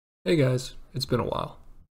Hey guys, it's been a while.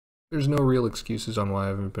 There's no real excuses on why I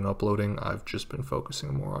haven't been uploading, I've just been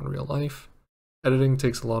focusing more on real life. Editing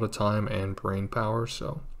takes a lot of time and brain power,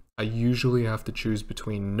 so I usually have to choose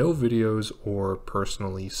between no videos or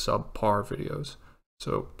personally subpar videos.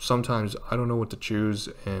 So sometimes I don't know what to choose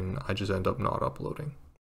and I just end up not uploading.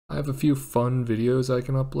 I have a few fun videos I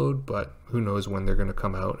can upload, but who knows when they're going to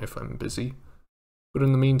come out if I'm busy. But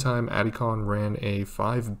in the meantime, ACAY ran a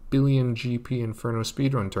 5 billion GP Inferno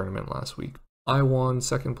speedrun tournament last week. I won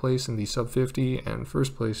second place in the sub 50 and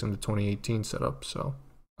first place in the 2018 setup, so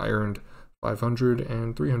I earned 500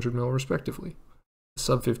 and 300 mil respectively. The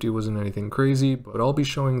sub 50 wasn't anything crazy, but I'll be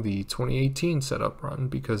showing the 2018 setup run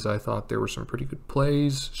because I thought there were some pretty good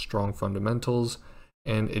plays, strong fundamentals,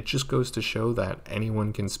 and it just goes to show that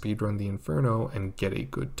anyone can speedrun the Inferno and get a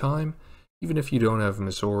good time, even if you don't have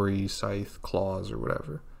Missouri, Scythe, Claws, or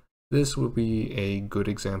whatever. This will be a good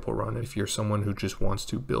example run if you're someone who just wants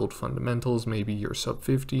to build fundamentals. Maybe you're sub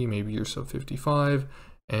 50, maybe you're sub 55,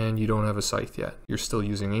 and you don't have a Scythe yet. You're still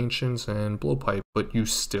using Ancients and Blowpipe, but you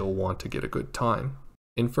still want to get a good time.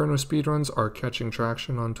 Inferno speedruns are catching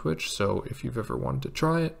traction on Twitch, so if you've ever wanted to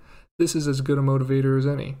try it, this is as good a motivator as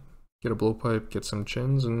any. Get a Blowpipe, get some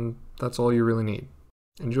chins, and that's all you really need.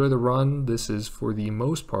 Enjoy the run. This is, for the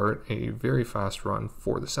most part, a very fast run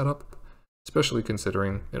for the setup, especially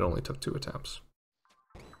considering it only took 2 attempts.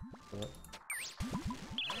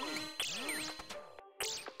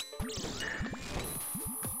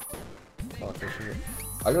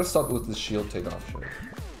 I gotta stop with the shield takeoff shit.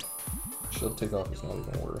 Shield takeoff is not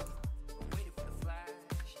even worth.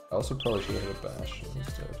 I also probably should have had a Bastion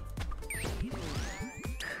instead.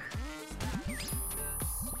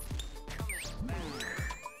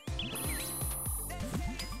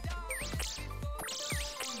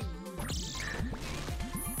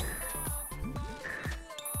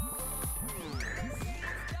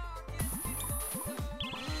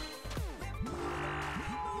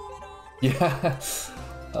 Yeah.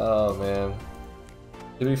 Oh man.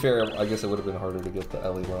 To be fair, I guess it would have been harder to get the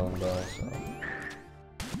Valeron though, so.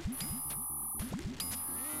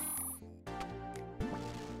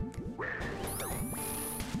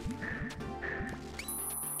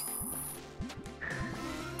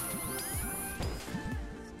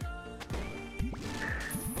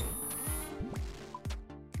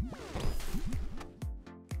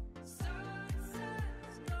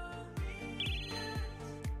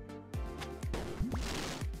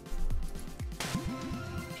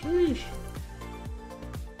 Sheesh.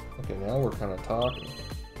 Okay, now we're kind of talking.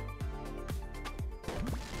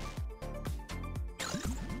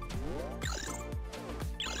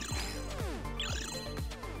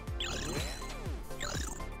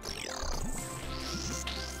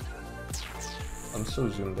 I'm so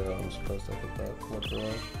zoomed out, I'm surprised I hit that blood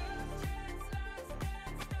barrage.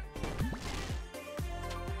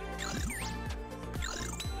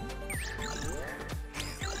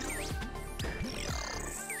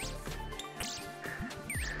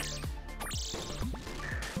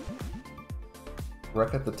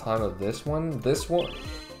 Wreck at the time of this one? This one?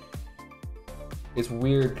 It's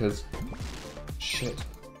weird because... Shit.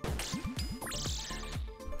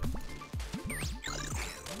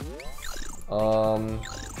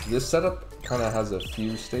 This setup kind of has a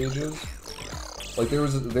few stages. Like there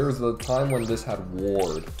was the time when this had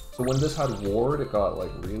ward. So when this had ward, it got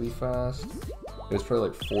like really fast. It was probably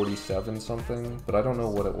like 47 something, but I don't know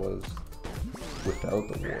what it was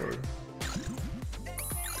without the ward.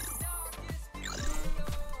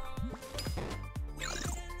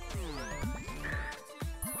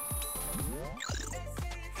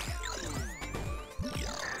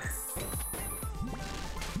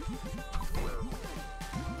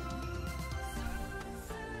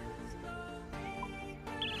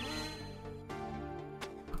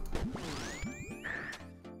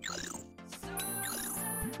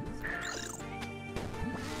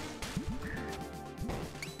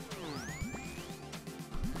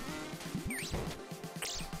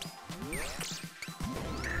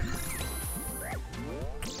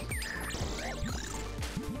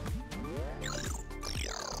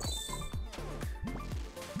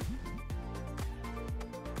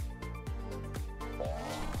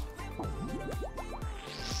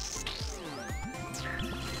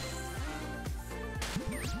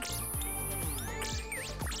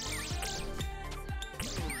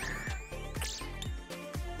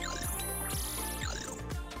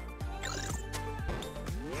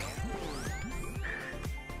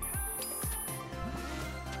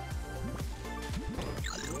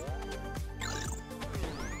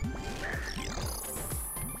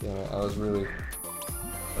 Yeah, I was really...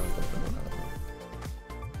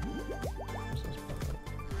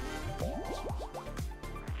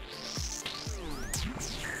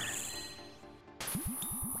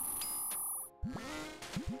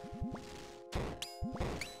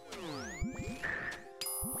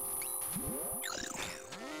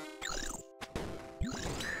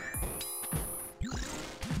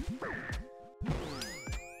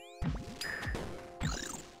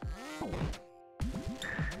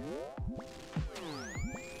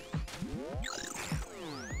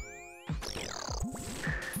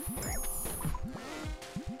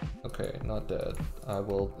 not dead. I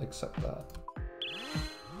will accept that.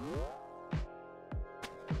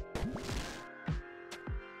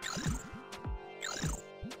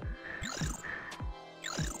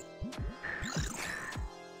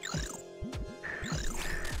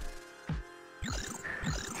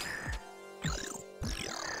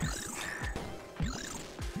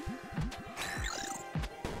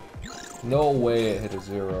 No way it hit a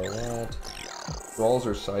 0. What? Thralls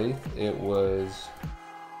or Scythe? It was...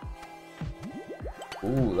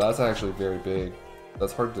 Ooh, that's actually very big.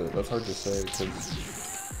 That's hard to say because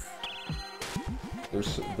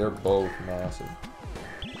they're both massive.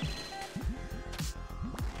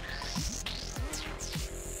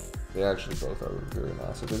 They actually both are very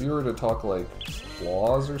massive. If you were to talk like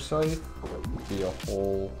claws or Scythe, it would be a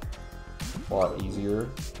whole lot easier.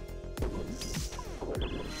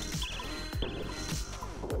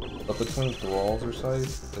 But between Thralls or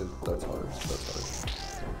Scythe, that's hard.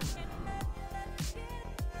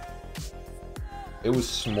 It was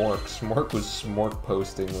Smork. Smork was Smork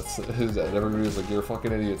posting with his, and everybody was like, "You're a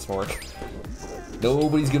fucking idiot, Smork.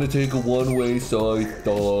 Nobody's gonna take a one-way Scythe,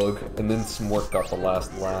 dog." And then Smork got the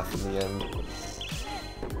last laugh in the end.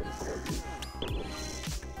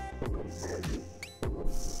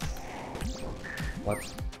 What?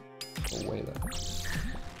 No way then.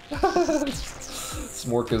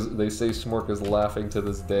 Smork is, they say Smork is laughing to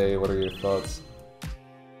this day. What are your thoughts?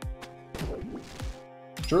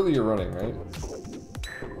 Surely you're running, right?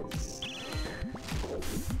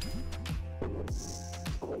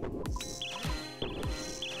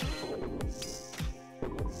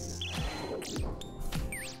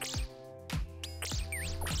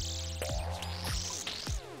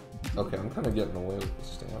 Okay, I'm kind of getting away with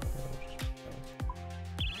this stamp.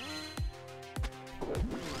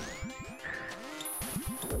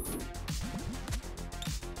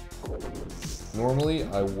 Normally,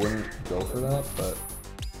 I wouldn't go for that, but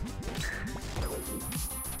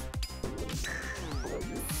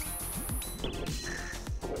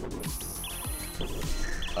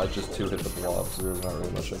I just 2-hit the blob, so there's not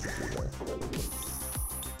really much I can do there.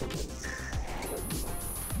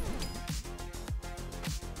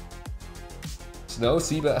 Snow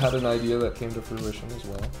Seabet had an idea that came to fruition as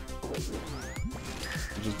well.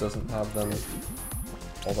 He just doesn't have them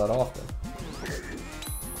all that often.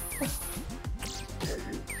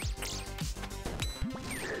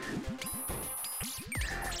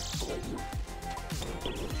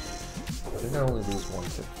 I think I only lose 1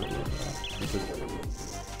 tick for doing that, because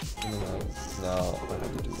now I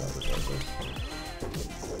have to do that regardless.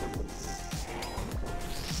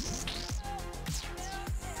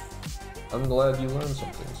 I'm glad you learned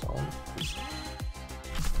something, Song.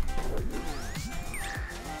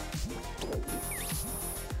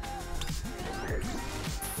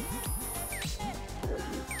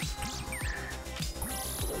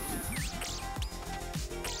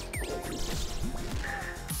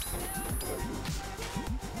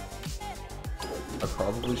 I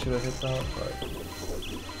probably should have hit that, but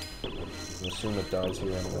I assume it dies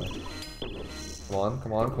here anyway. Come on,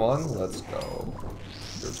 come on, come on, let's go.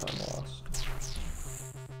 Your time lost.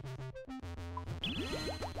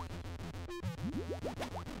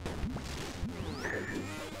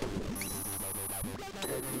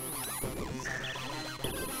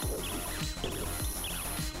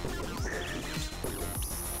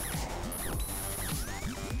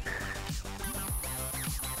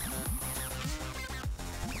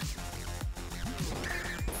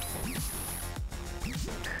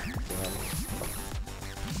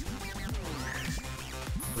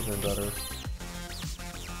 Better.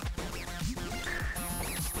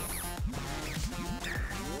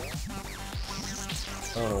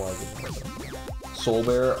 I don't know why I didn't hit that. Soul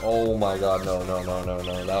Bear? Oh my god, no.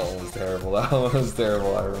 That one was terrible. That one was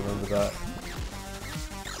terrible, I remember that.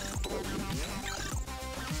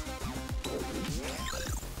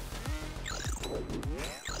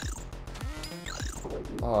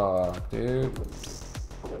 Aw, dude.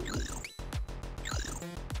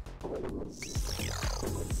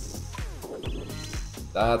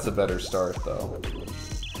 That's a better start, though.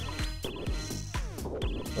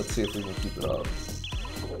 Let's see if we can keep it up.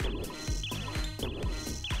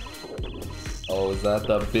 Oh, is that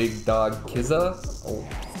the big dog Kizza? Oh my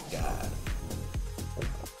god. Oh my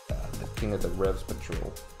god, the king of the Revs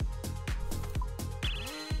Patrol.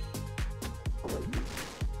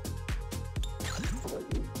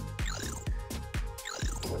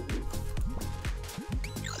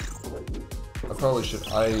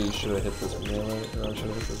 I should have hit this melee, or I should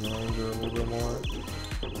have hit this melee a little bit more.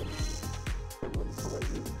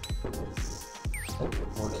 Oh,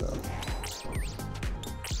 works out.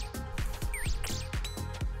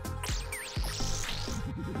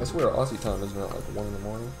 I swear Aussie time isn't at like 1 in the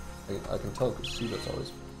morning. I can tell because see that's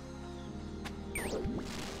always.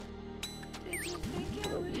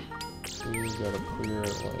 So you gotta clear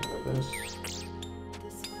it like this.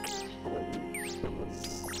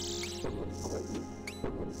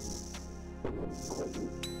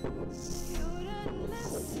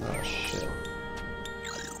 Oh shit.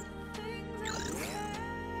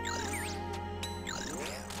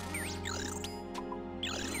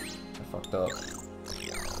 I fucked up.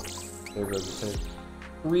 There goes the save.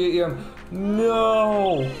 3 AM.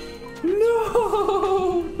 No!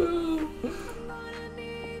 No! No!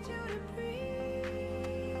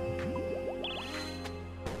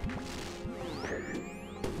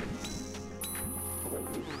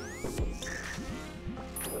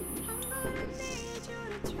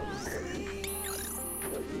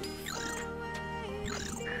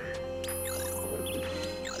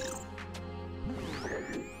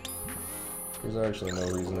 There's actually no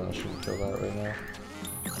reason I shouldn't kill that right now.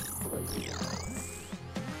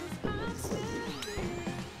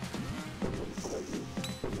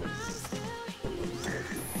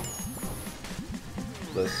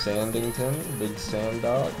 The Sandington, big sand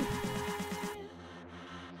dog.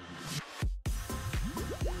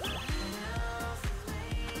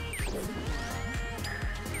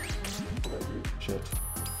 Shit.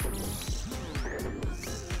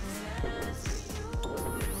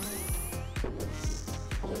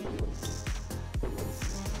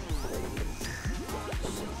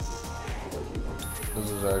 This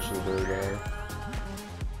is actually very bad.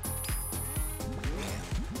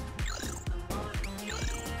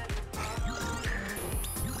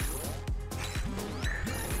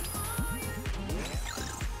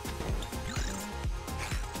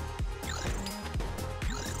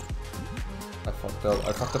 I fucked up.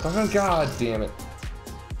 Oh, god damn it.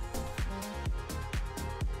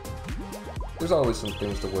 There's always some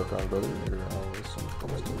things to work on, brother. There are always some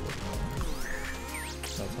things to work on.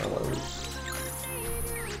 That's how I was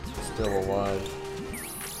still alive.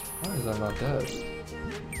 Why is I not dead?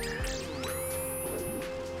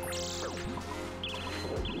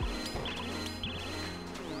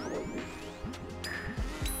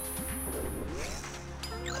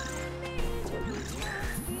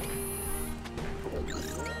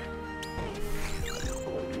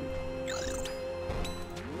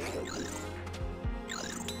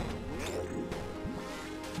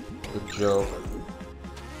 The joke.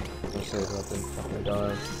 I'm saying that didn't fucking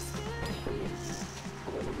die.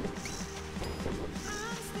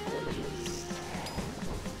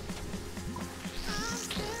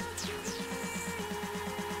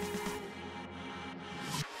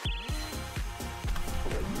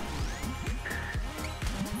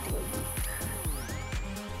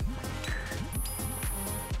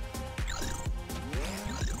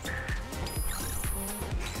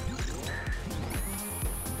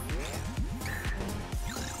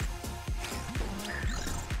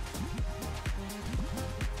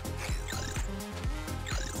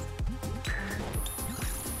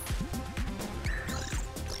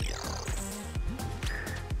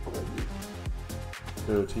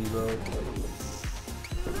 Tbow.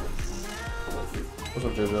 What's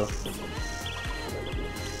up, JoJo?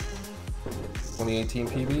 2018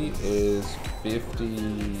 PB is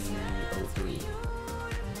 50.03.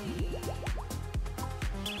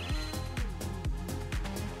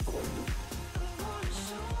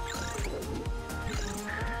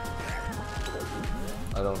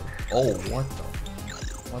 I don't. Oh,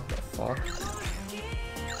 what the fuck?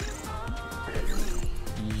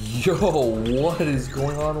 Yo, what is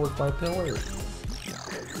going on with my pillar?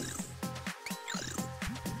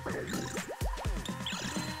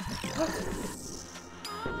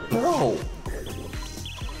 Bro!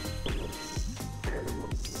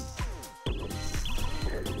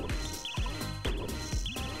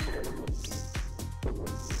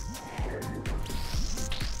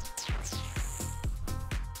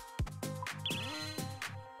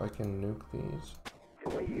 I can nuke these.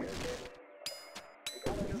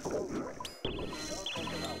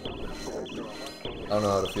 I don't know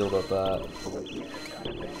how to feel about that.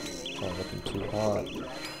 Not looking too hot.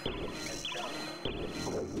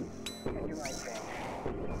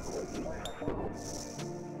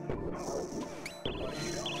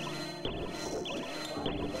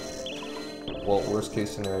 Well, worst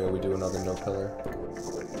case scenario, we do another no pillar.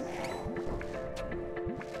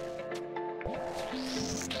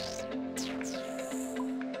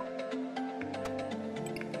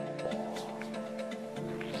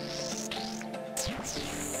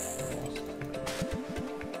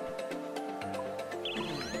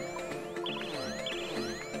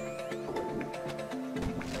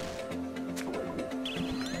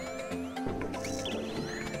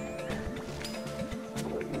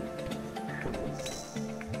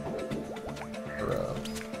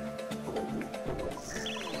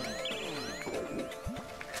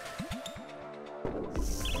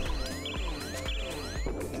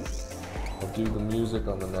 do the music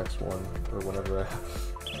on the next one, or whenever I have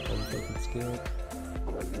one fucking skill.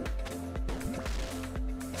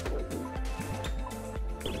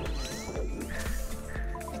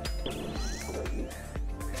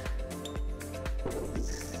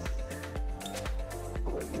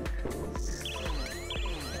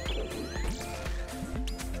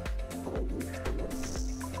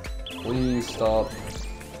 Please stop.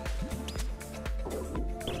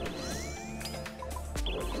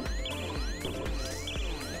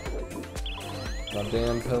 My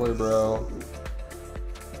damn pillar, bro.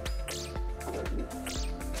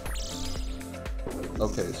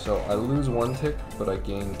 Okay, so I lose 1 tick, but I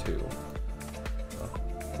gain 2. Oh,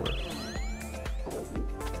 worth.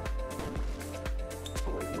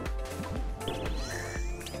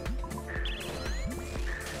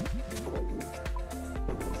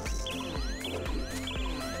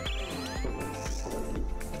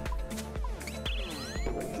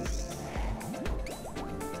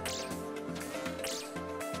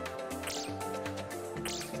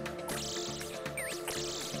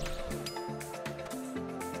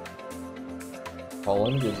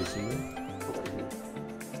 Colin, good to see you.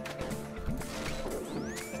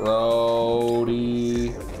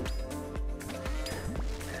 Brody.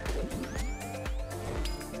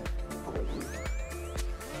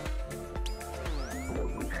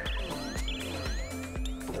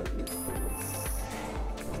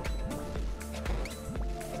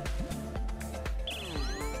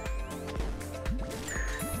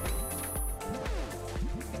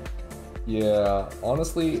 Yeah,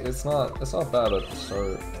 honestly, it's not bad at the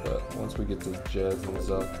start, but once we get to Jez and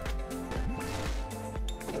Zuck.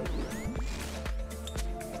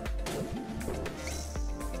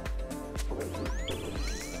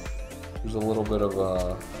 There's a little bit of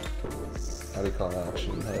how do you call it,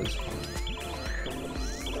 action heads.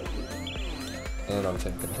 And I'm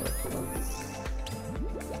taking a hit.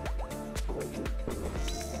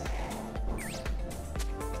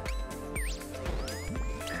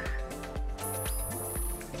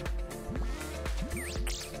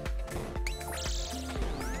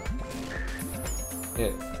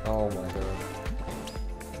 Hit. Oh my god.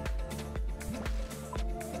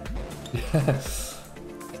 Yes.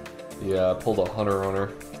 Yeah, I pulled a hunter on her.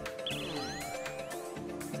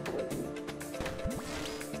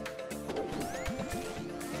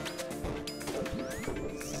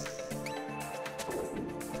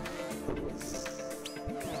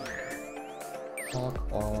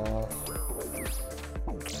 Fuck off.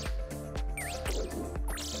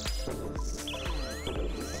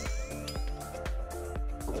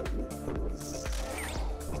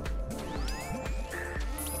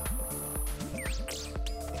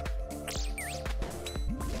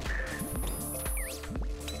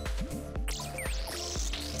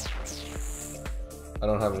 I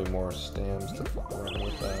don't have any more stams to fuck around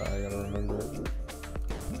with that, I gotta remember it.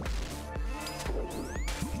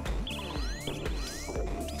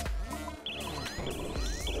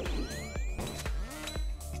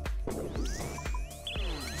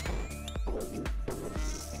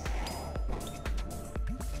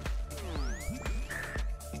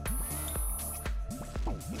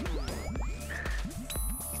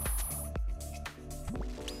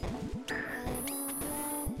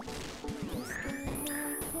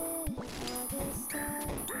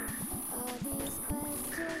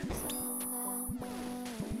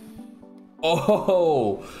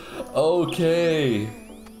 Oh, okay.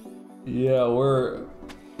 Yeah, we're...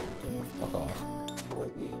 Fuck off.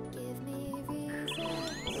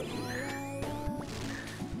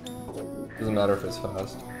 Doesn't matter if it's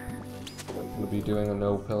fast. I'm gonna be doing a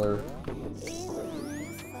no pillar.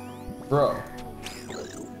 Bro.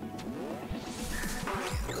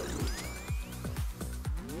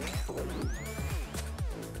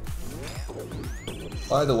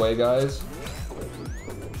 By the way, guys,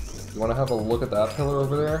 you want to have a look at that pillar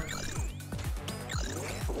over there?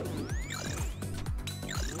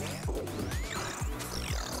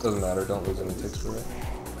 Doesn't matter, don't lose any ticks for it.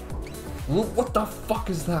 Look, what the fuck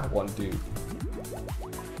is that one, dude?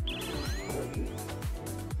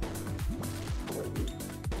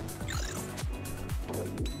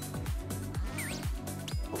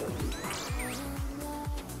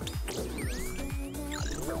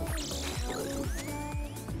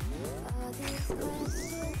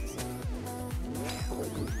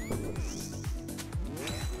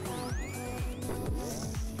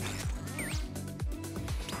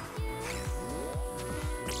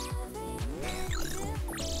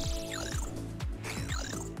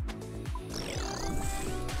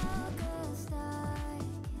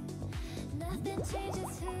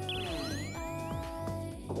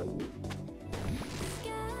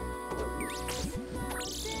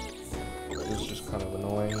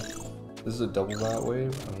 This is a double bat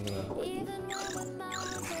wave. I'm gonna.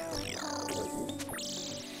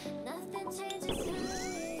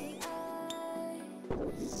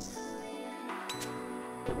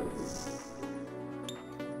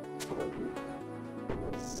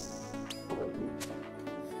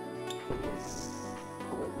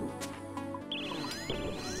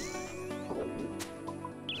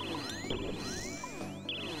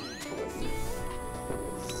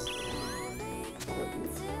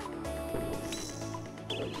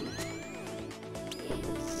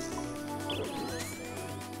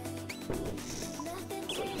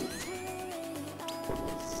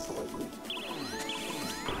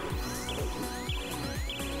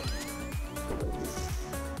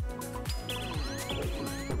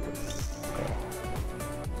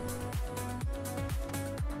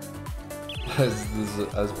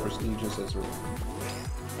 As prestigious as we're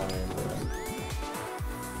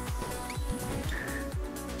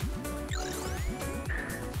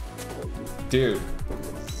dude.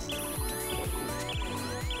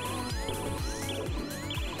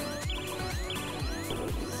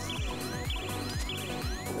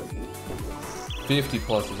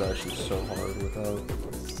 $50+ is actually so hard without.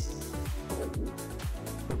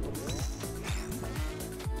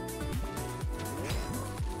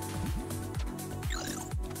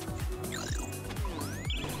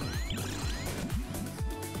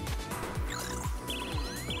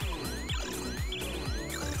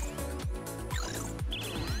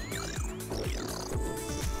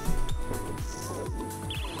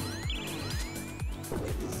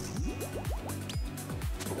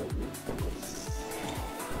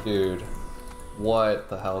 Dude, what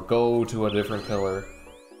the hell? Go to a different pillar.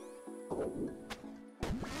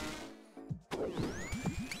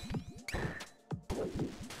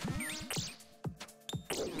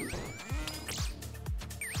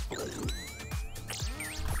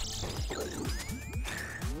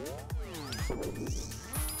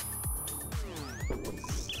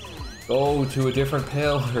 Go to a different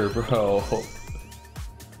pillar, bro.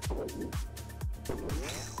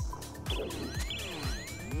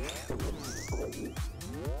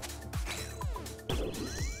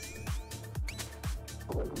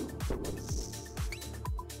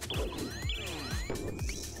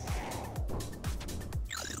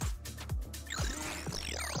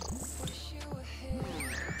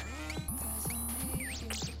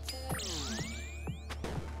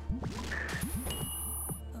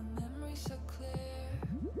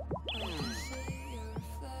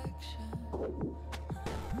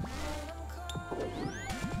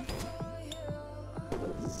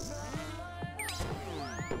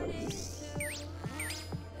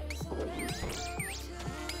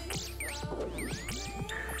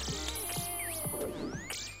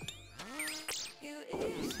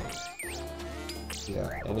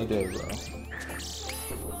 Yeah, any day, bro.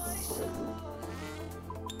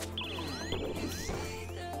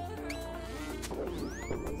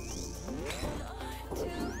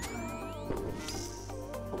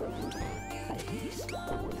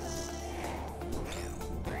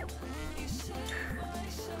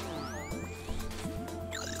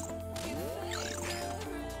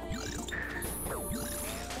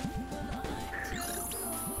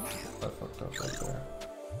 I fucked up right there.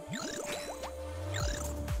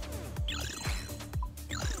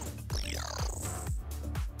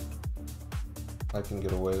 I can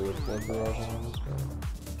get away with blood barrage on this one.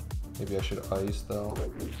 Maybe I should ice though.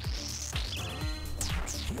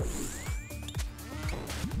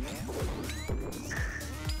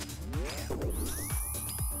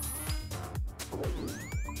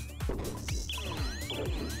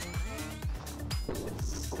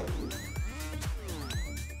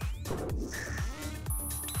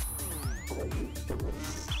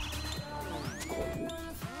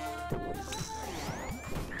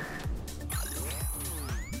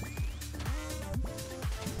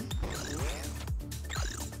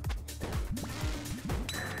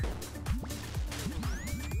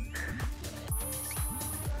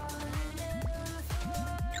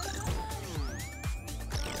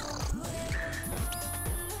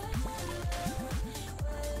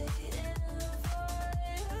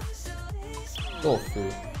 Go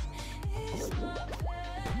food.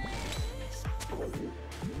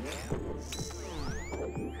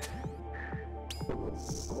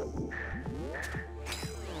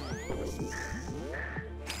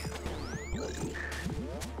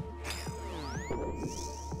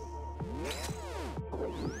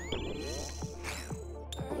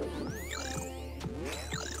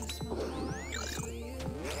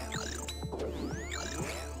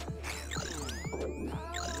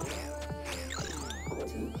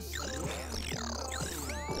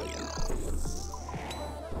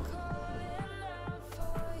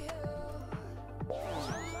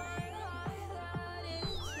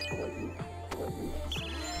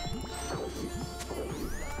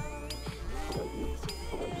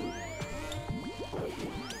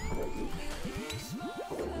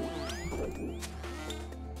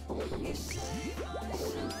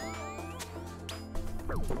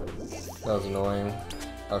 That was annoying.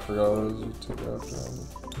 I forgot what it was took after.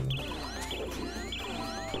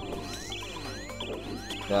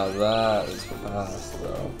 Now that is fast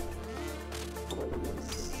though.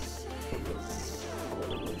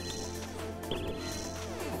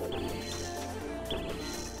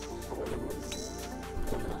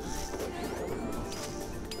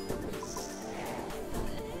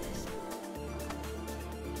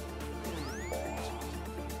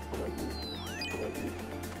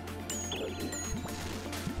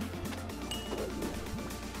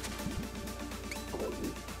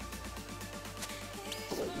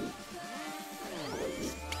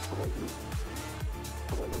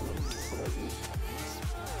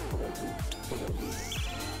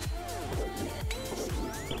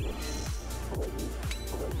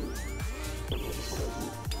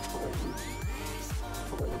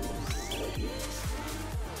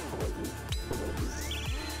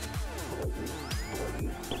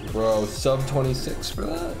 Bro, sub 26 for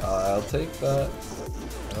that? I'll take that.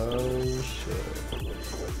 Oh shit.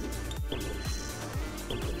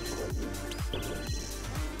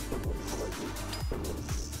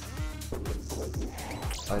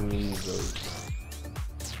 I need those.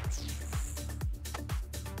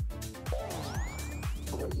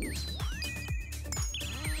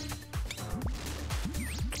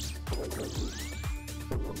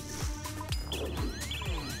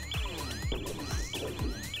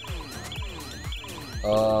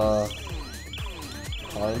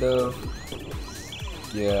 Kind of.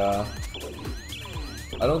 Yeah.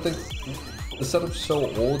 I don't think the setup's so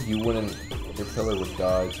old your pillar would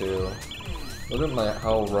die too. Look at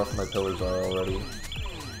how rough my pillars are already.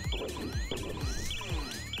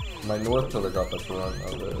 My north pillar got the brunt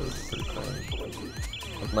of it. It was pretty cringe.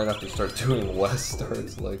 I might have to start doing west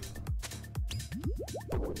starts like.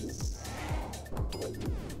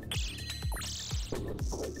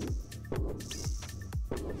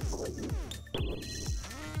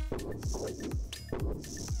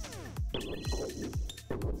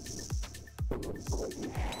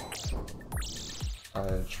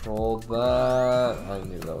 I trolled that. I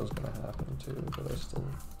knew that was gonna happen too, but I still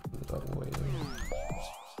ended up waiting.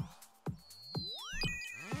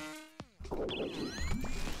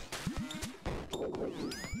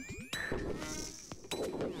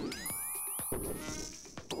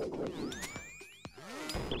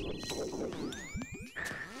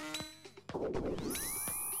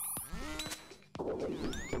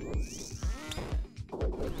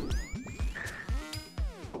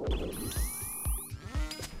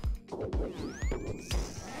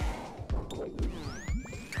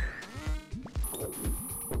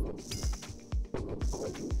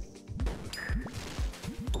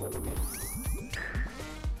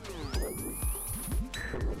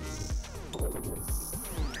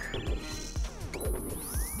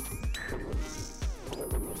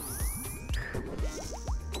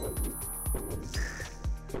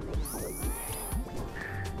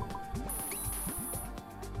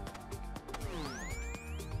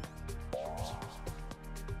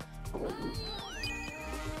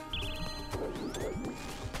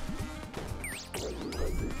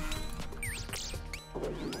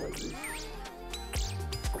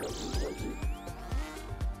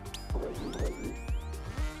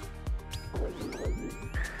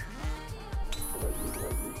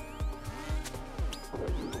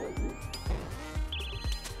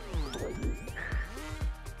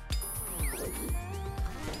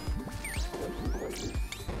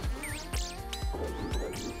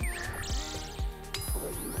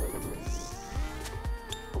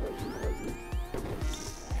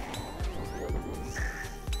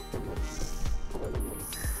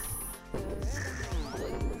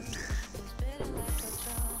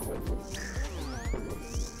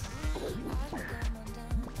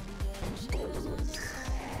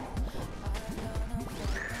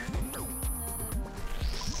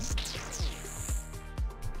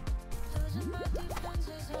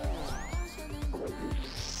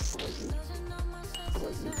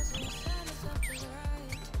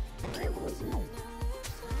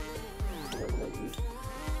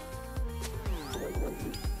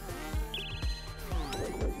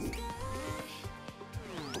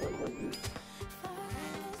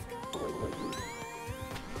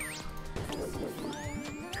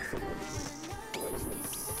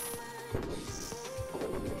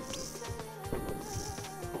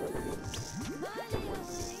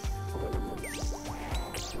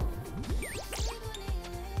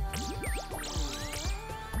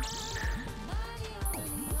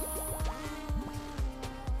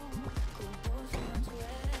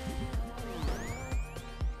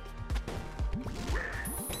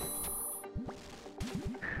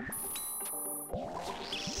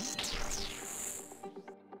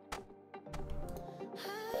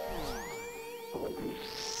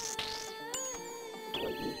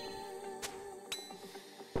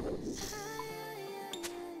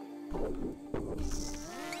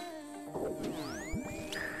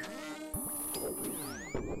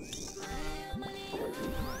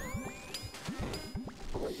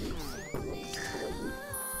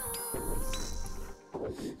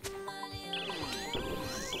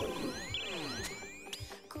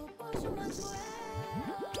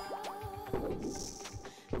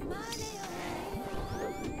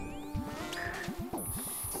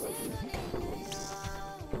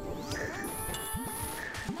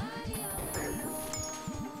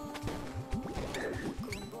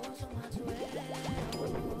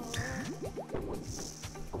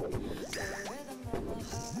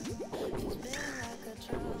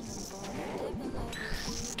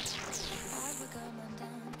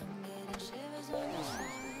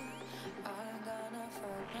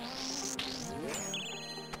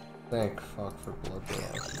 Thank fuck for blood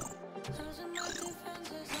velocity.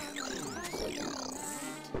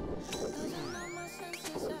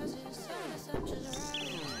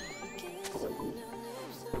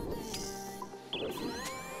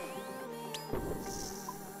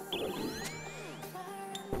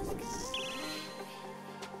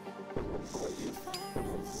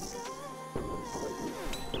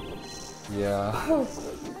 Yeah.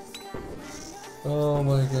 Oh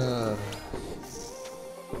my god.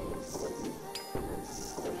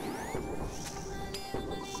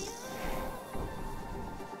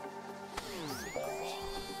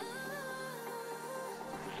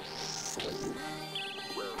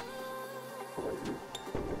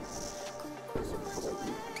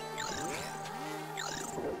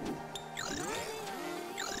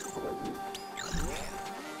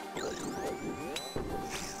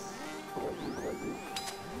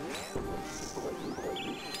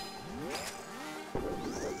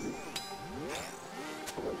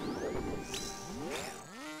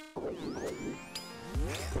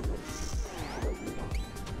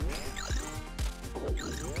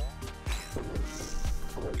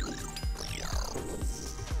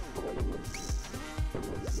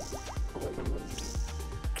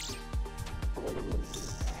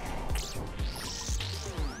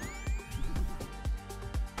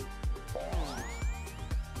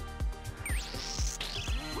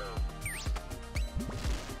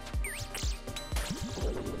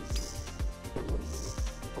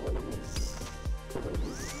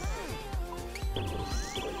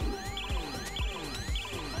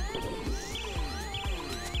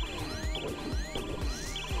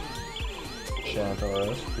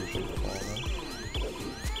 RS, appreciate the follow.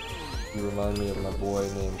 You remind me of my boy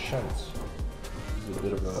named Shentz. He's a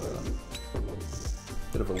bit of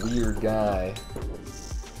a weird guy.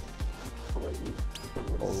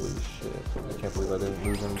 Holy shit. I can't believe I didn't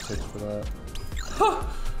lose any ticks for that.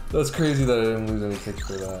 That's crazy that I didn't lose any ticks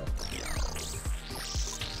for that.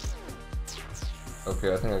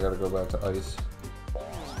 Okay, I think I gotta go back to ice.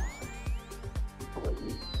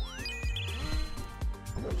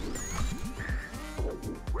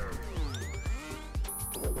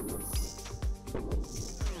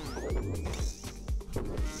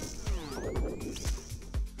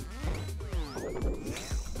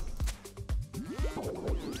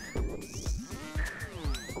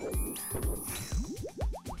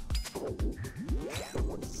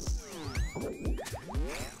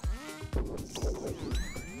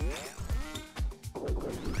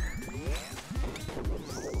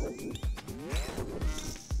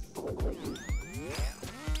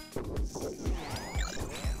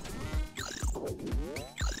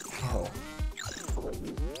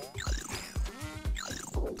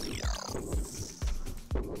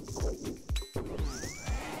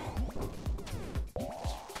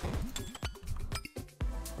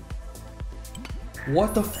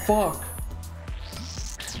 What the fuck?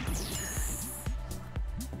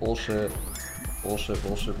 Bullshit. Bullshit,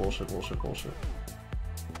 bullshit, bullshit, bullshit, bullshit.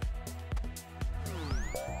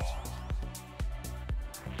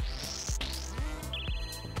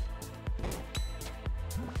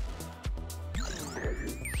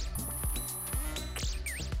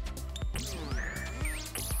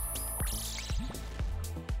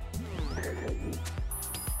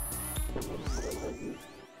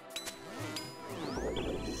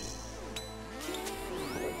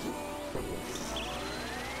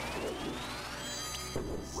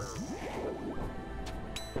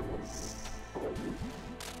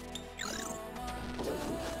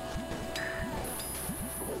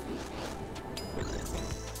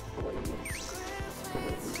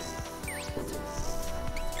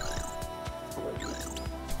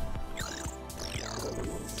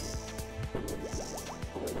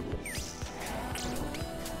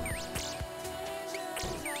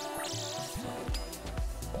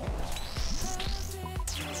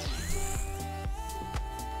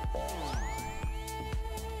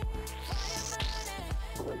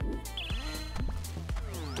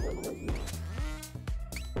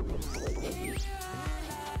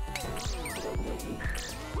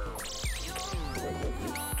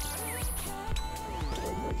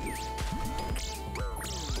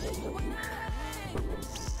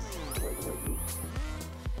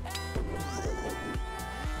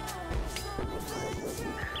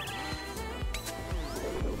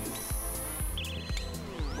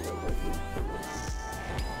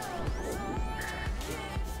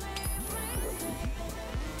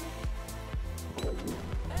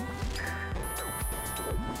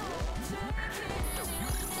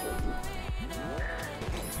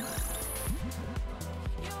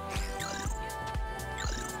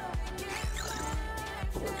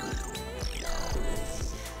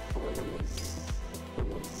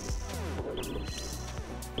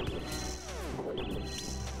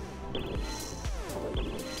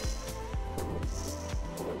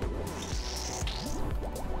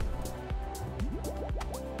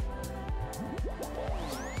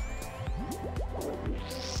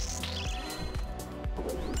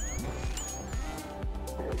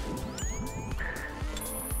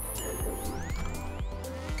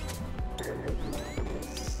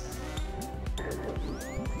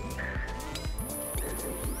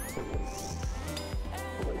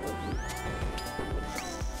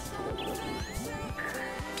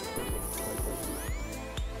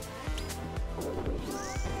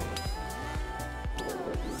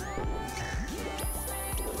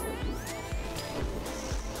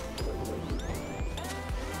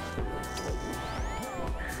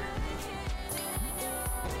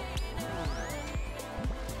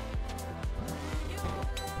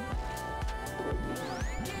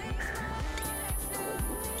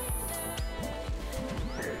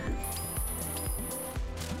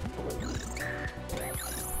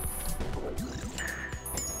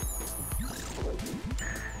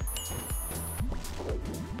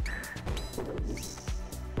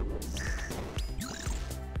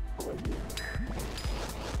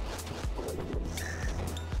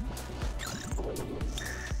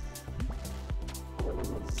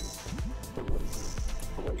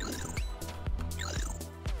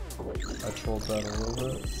 controlled that a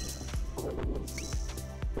little bit.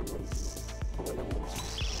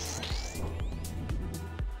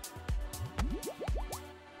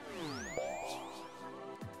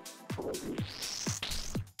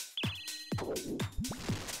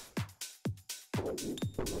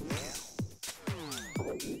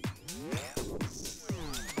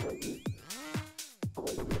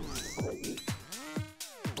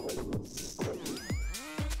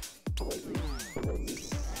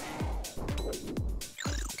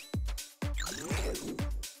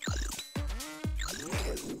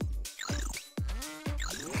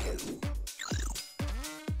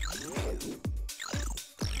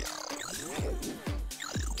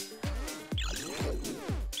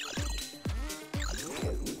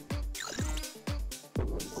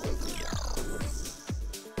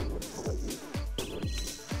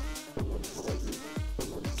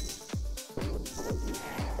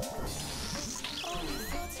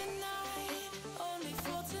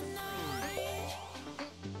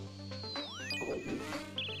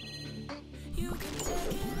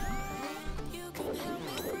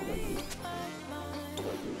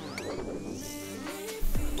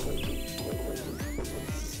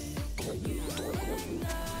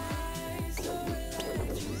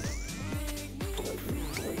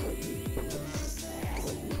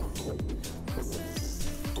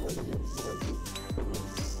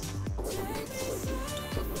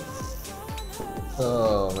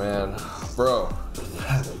 Oh man, bro,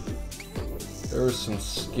 there were some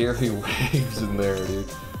scary waves in there, dude.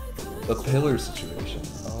 The pillar situation.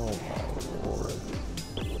 Oh my lord.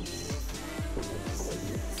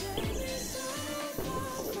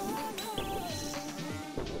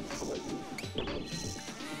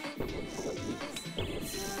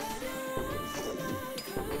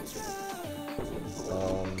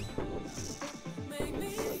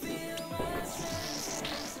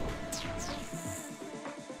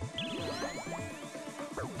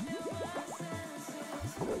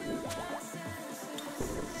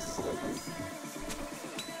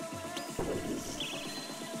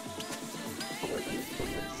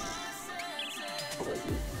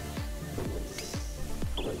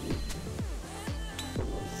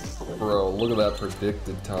 Bro, look at that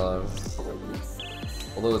predicted time.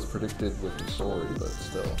 Although it's predicted with the story, but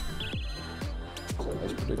still. It's a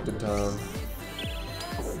nice predicted time.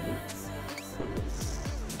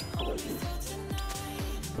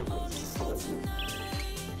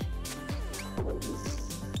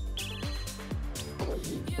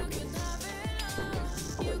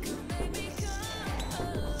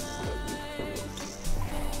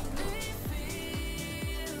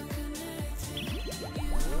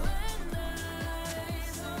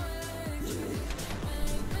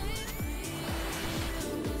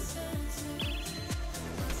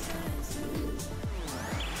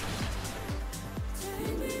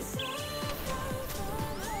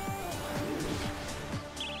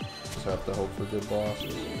 Have to hope for good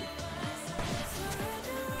bosses.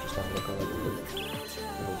 Just not looking like a good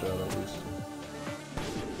little job at least.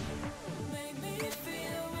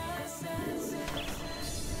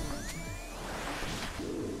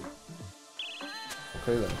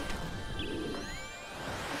 Okay then.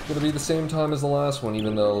 It's gonna be the same time as the last one,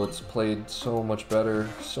 even though it's played so much better,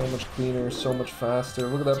 so much cleaner, so much faster.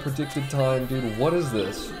 Look at that predicted time, dude. What is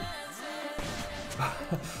this?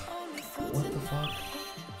 What the fuck?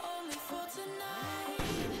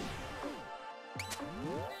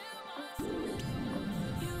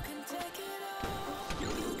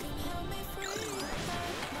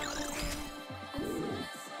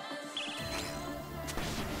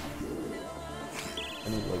 I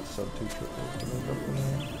need like sub 2 triples to make up for that.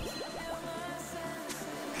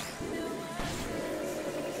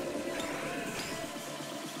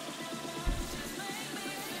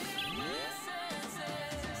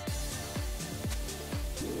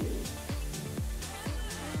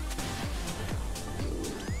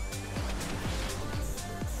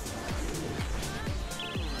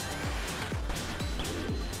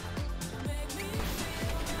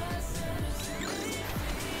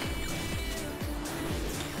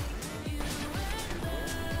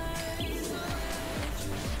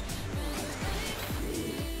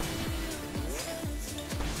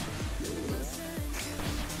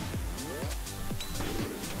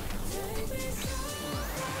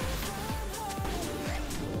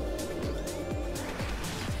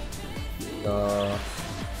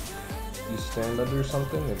 You stand under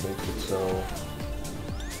something, it makes it so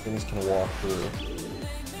things can walk through.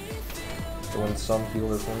 So in some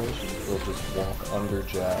healer formations, they'll just walk under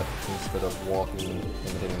jab instead of walking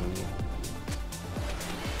and hitting me.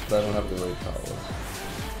 But I don't have the raid powers.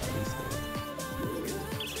 At least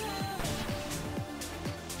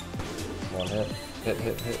on, hit. Hit.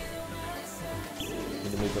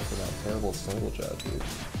 Need to make up for that terrible single jab, dude.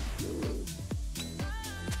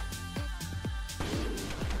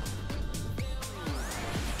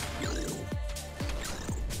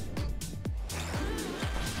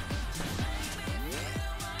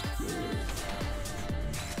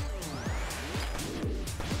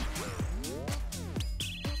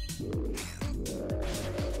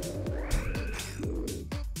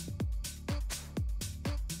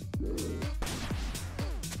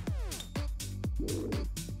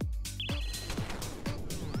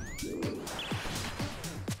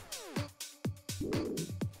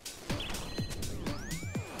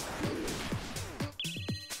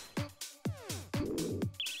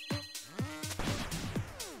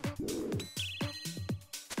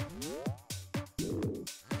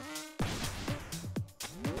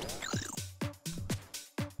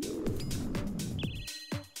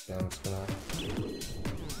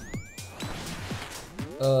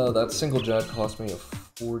 That single jab cost me a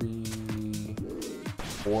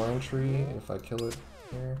 44 entry if I kill it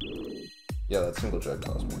here. Yeah, that single jab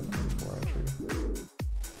cost me a 44 entry.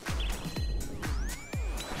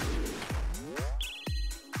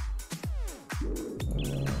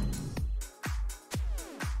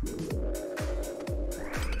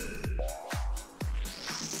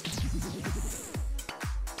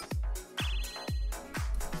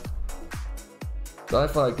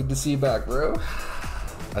 Sci-Fi, good to see you back, bro.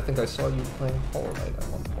 I think I saw you playing Hollow Knight at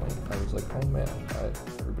one point. I was like, oh man,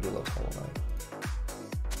 everybody loves Hollow Knight.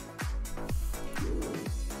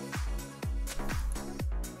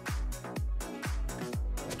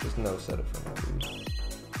 Just no set it for me, dude.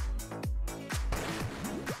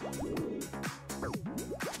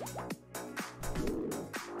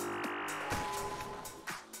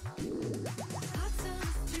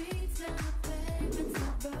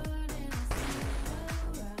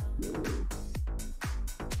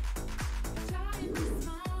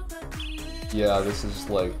 Yeah, this is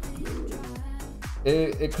like,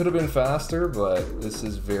 it could have been faster, but this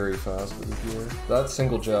is very fast for the gear. That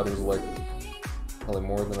single jab was like probably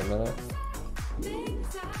more than a minute. Make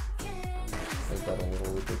that a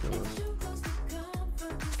little ridiculous.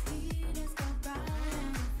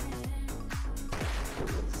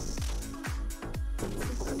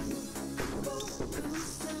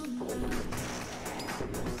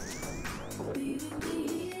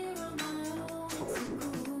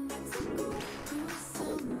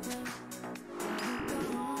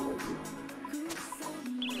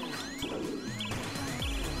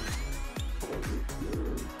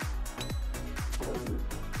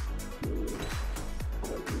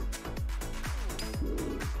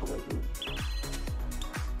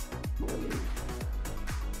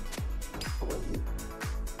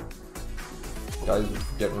 Guys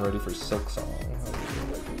getting ready for Silk Song.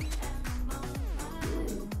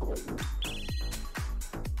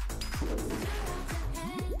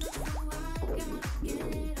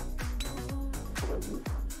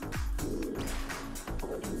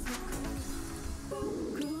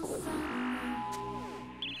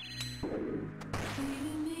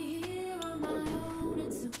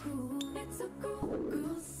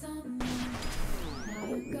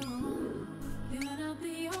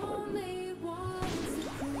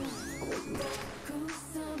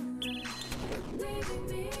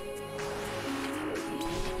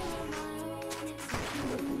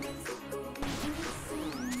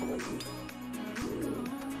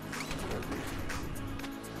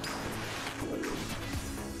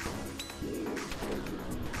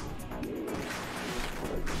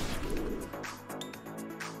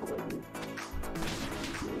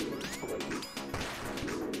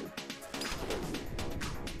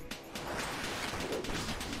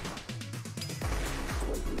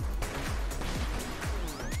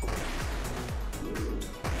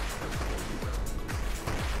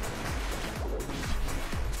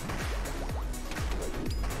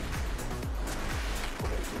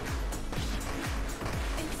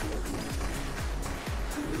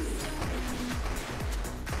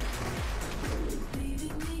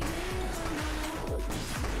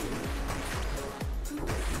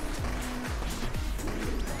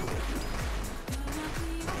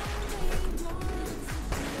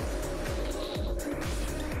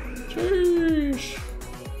 Sheesh.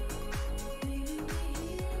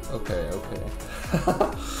 Okay.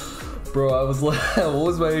 Bro, I was like, what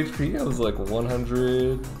was my HP? I was like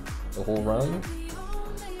 100 the whole run.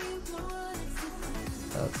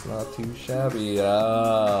 That's not too shabby.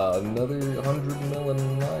 Another 100 mil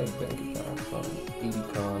in my bank account from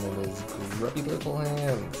 80con in his grubby little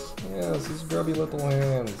hands. Yes, his grubby little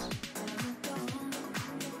hands.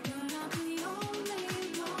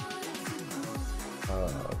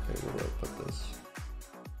 where do I put this?